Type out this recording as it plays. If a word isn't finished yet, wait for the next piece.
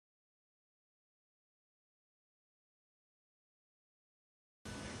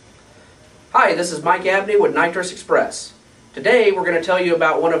Hi, this is Mike Abney with Nitrous Express. Today we're going to tell you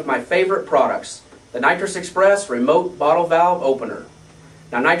about one of my favorite products, the Nitrous Express Remote Bottle Valve Opener.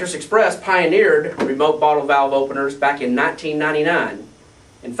 Now, Nitrous Express pioneered remote bottle valve openers back in 1999.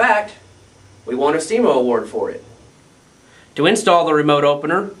 In fact, we won a SEMA award for it. To install the remote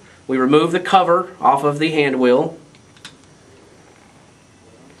opener, we remove the cover off of the hand wheel.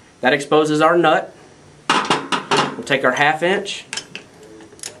 That exposes our nut. We'll take our 1/2 inch.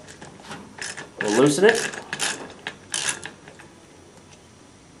 We'll loosen it.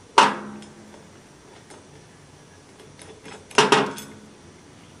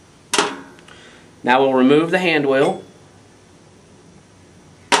 Now we'll remove the hand wheel.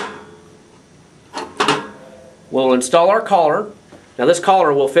 We'll install our collar. Now this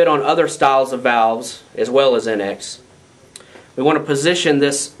collar will fit on other styles of valves as well as NX. We want to position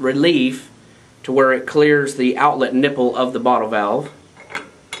this relief to where it clears the outlet nipple of the bottle valve.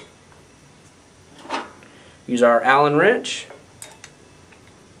 Use our Allen wrench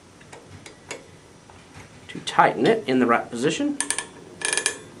to tighten it in the right position.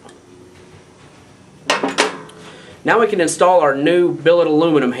 Now we can install our new billet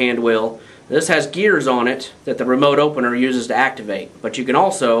aluminum hand wheel. This has gears on it that the remote opener uses to activate, but you can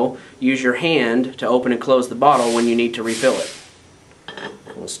also use your hand to open and close the bottle when you need to refill it.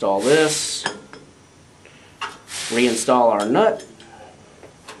 We'll install this, reinstall our nut.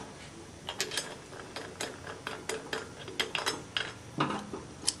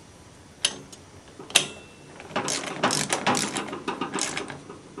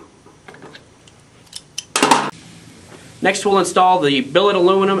 Next, we'll install the billet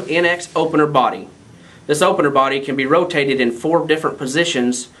aluminum NX opener body. This opener body can be rotated in 4 different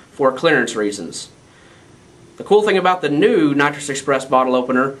positions for clearance reasons. The cool thing about the new Nitrous Express bottle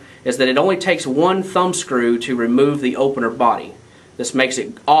opener is that it only takes 1 thumb screw to remove the opener body. This makes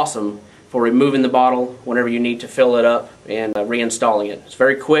it awesome for removing the bottle whenever you need to fill it up and reinstalling it. It's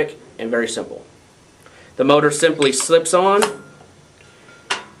very quick and very simple. The motor simply slips on.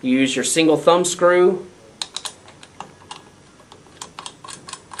 You use your single thumb screw.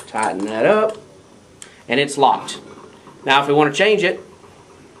 Tighten that up, and it's locked. Now if we want to change it,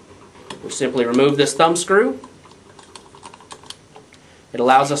 we simply remove this thumb screw. It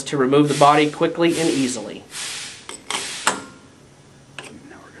allows us to remove the body quickly and easily.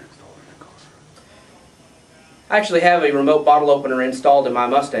 I actually have a remote bottle opener installed in my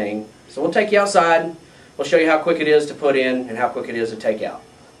Mustang, so we'll take you outside. We'll show you how quick it is to put in and how quick it is to take out.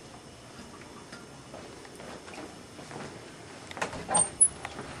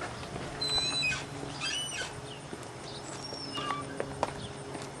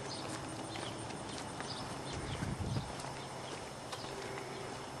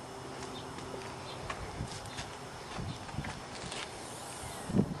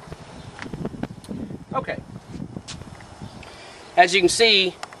 Okay, as you can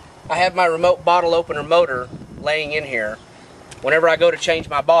see, I have my remote bottle opener motor laying in here. Whenever I go to change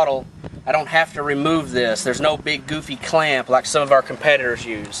my bottle, I don't have to remove this. There's no big goofy clamp like some of our competitors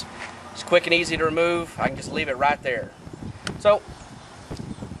use. It's quick and easy to remove. I can just leave it right there. So,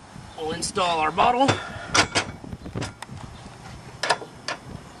 we'll install our bottle.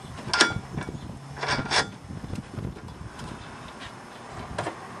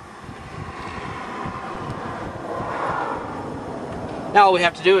 Now all we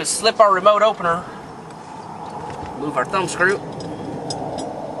have to do is slip our remote opener, move our thumb screw,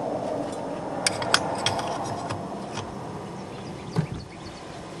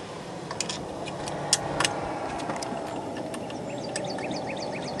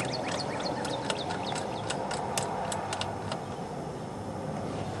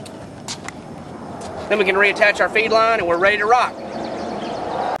 then we can reattach our feed line and we're ready to rock.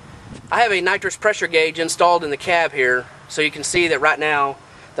 I have a nitrous pressure gauge installed in the cab here, so you can see that right now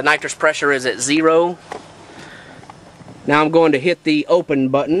the nitrous pressure is at 0. Now I'm going to hit the open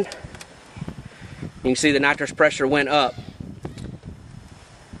button. You can see the nitrous pressure went up.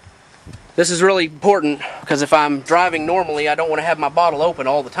 This is really important because if I'm driving normally, I don't want to have my bottle open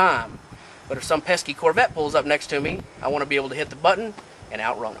all the time. But if some pesky Corvette pulls up next to me, I want to be able to hit the button and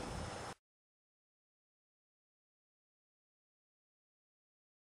outrun them.